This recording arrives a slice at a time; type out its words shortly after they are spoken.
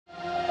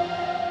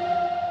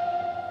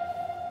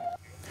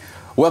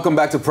Welcome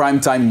back to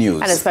Primetime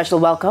News. And a special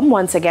welcome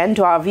once again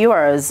to our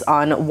viewers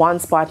on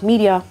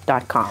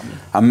onespotmedia.com.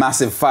 A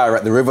massive fire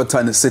at the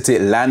Riverton City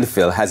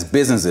landfill has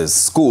businesses,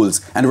 schools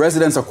and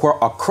residents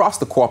across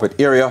the corporate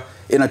area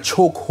in a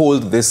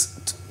chokehold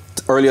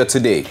earlier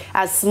today.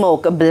 As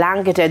smoke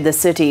blanketed the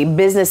city,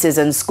 businesses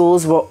and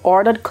schools were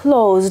ordered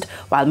closed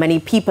while many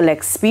people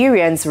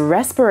experience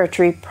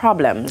respiratory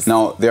problems.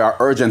 Now, there are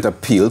urgent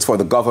appeals for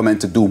the government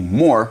to do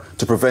more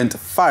to prevent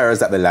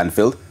fires at the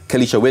landfill.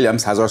 Kelisha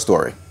Williams has our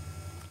story.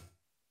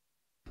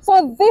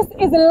 So this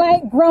is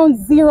like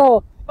ground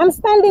zero. I'm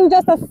standing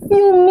just a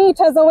few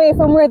meters away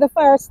from where the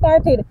fire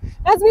started.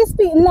 As we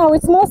speak now,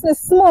 it's mostly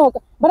smoke,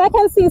 but I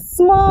can see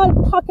small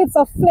pockets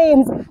of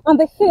flames on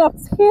the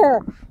hillocks here.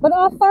 But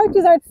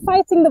authorities are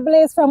fighting the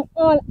blaze from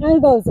all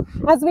angles.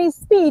 As we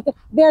speak,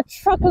 there are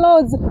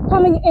truckloads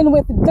coming in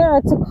with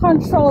dirt to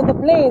control the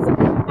blaze.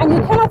 And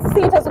you cannot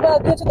see it as well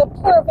due to the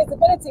poor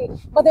visibility.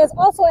 But there's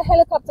also a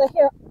helicopter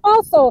here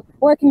also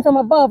working from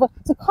above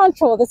to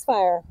control this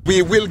fire.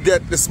 We will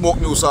get the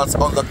smoke nuisance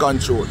under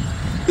control.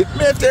 It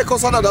may take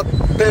us another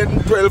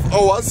 10, 12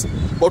 hours,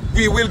 but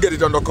we will get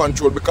it under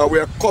control because we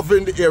are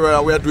covering the area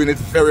and we are doing it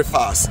very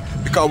fast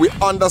because we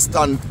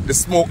understand the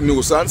smoke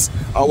nuisance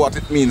and what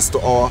it means to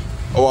our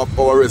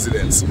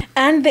residents.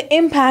 And the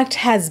impact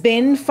has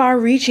been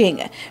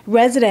far-reaching.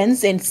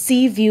 Residents in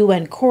Seaview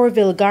and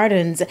Corville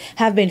Gardens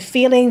have been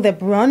feeling the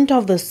brunt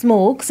of the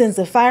smoke since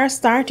the fire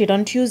started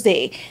on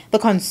Tuesday. The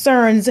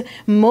concerns,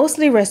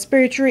 mostly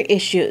respiratory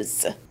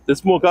issues. The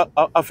smoke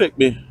affect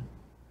me.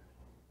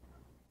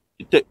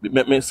 It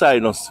make me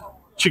sinus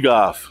trigger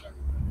off.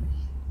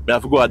 I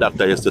have to go to a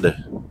doctor yesterday.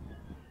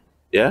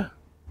 Yeah?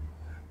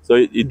 So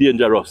it's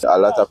dangerous. A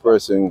lot of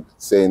persons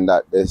saying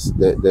that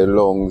the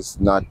lungs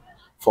not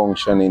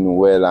functioning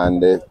well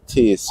and they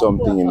taste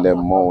something in their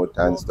mouth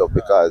and stuff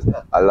because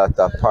a lot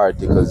of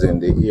particles in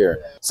the air.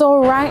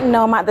 So right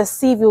now I'm at the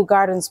Seaview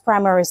Gardens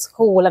Primary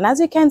School, and as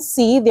you can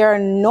see, there are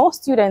no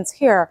students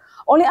here.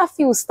 Only a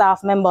few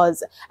staff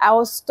members. I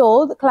was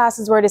told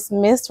classes were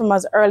dismissed from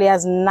as early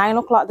as 9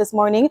 o'clock this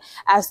morning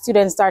as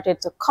students started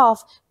to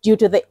cough due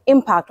to the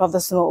impact of the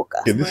smoke.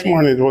 Okay, this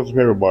morning it was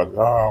very bad.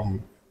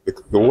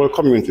 The whole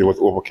community was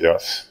over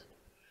chaos.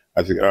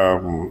 I think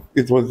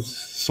it was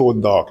so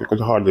dark, you could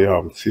hardly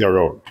see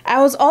around.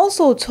 I was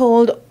also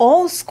told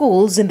all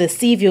schools in the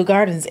Seaview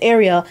Gardens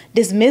area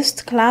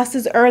dismissed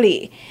classes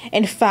early.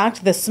 In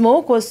fact, the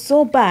smoke was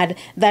so bad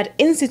that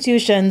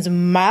institutions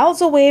miles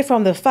away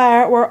from the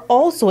fire were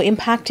also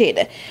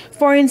impacted.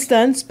 For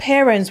instance,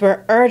 parents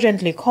were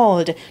urgently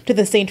called to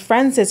the St.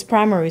 Francis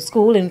Primary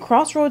School in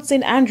Crossroads,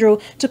 St. Andrew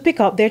to pick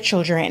up their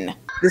children.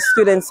 The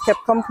students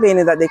kept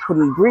complaining that they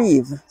couldn't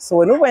breathe. So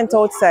when we went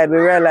outside, we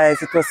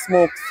realized it was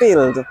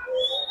smoke-filled.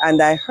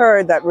 And I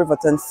heard that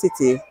Riverton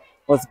City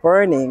was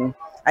burning.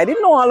 I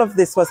didn't know all of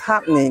this was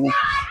happening.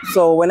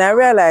 So when I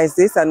realized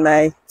this, and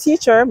my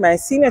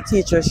senior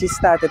teacher, she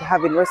started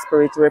having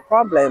respiratory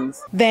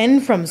problems. Then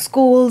from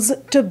schools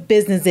to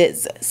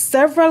businesses,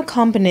 several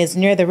companies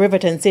near the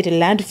Riverton City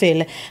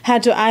landfill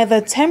had to either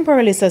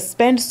temporarily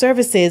suspend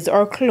services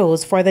or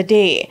close for the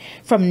day,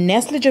 from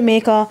Nestle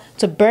Jamaica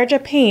to Berger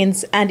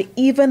Paints and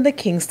even the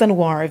Kingston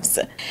Wharves.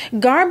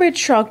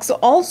 Garbage trucks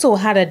also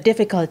had a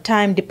difficult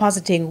time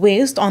depositing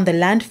waste on the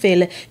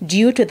landfill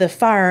due to the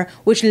fire,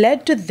 which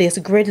led to this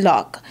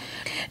gridlock.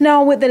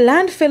 Now, with the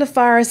landfill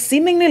fire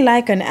seemingly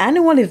like an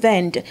annual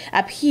event,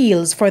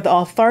 appeals for the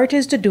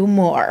authorities to do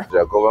more.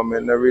 The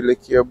government don't really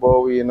care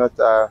about we, none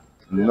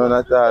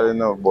at all, you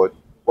know, but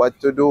what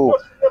to do?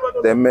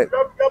 They make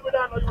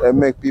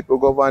people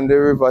govern the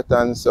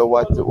Riverton, so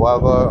what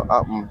will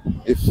happen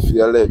if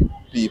you let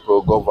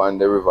people govern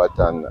the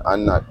Riverton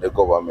and not the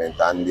government,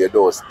 and they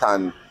don't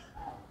stand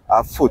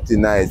a foot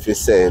in it to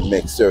say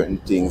make certain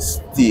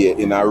things stay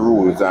in our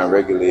rules and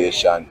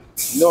regulation.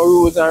 No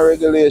rules and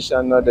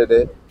regulation, not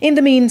today. In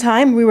the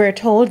meantime, we were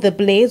told the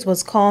blaze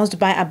was caused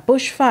by a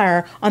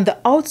bushfire on the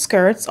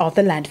outskirts of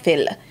the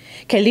landfill.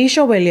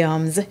 Kelisha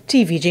Williams,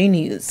 TVJ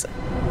News.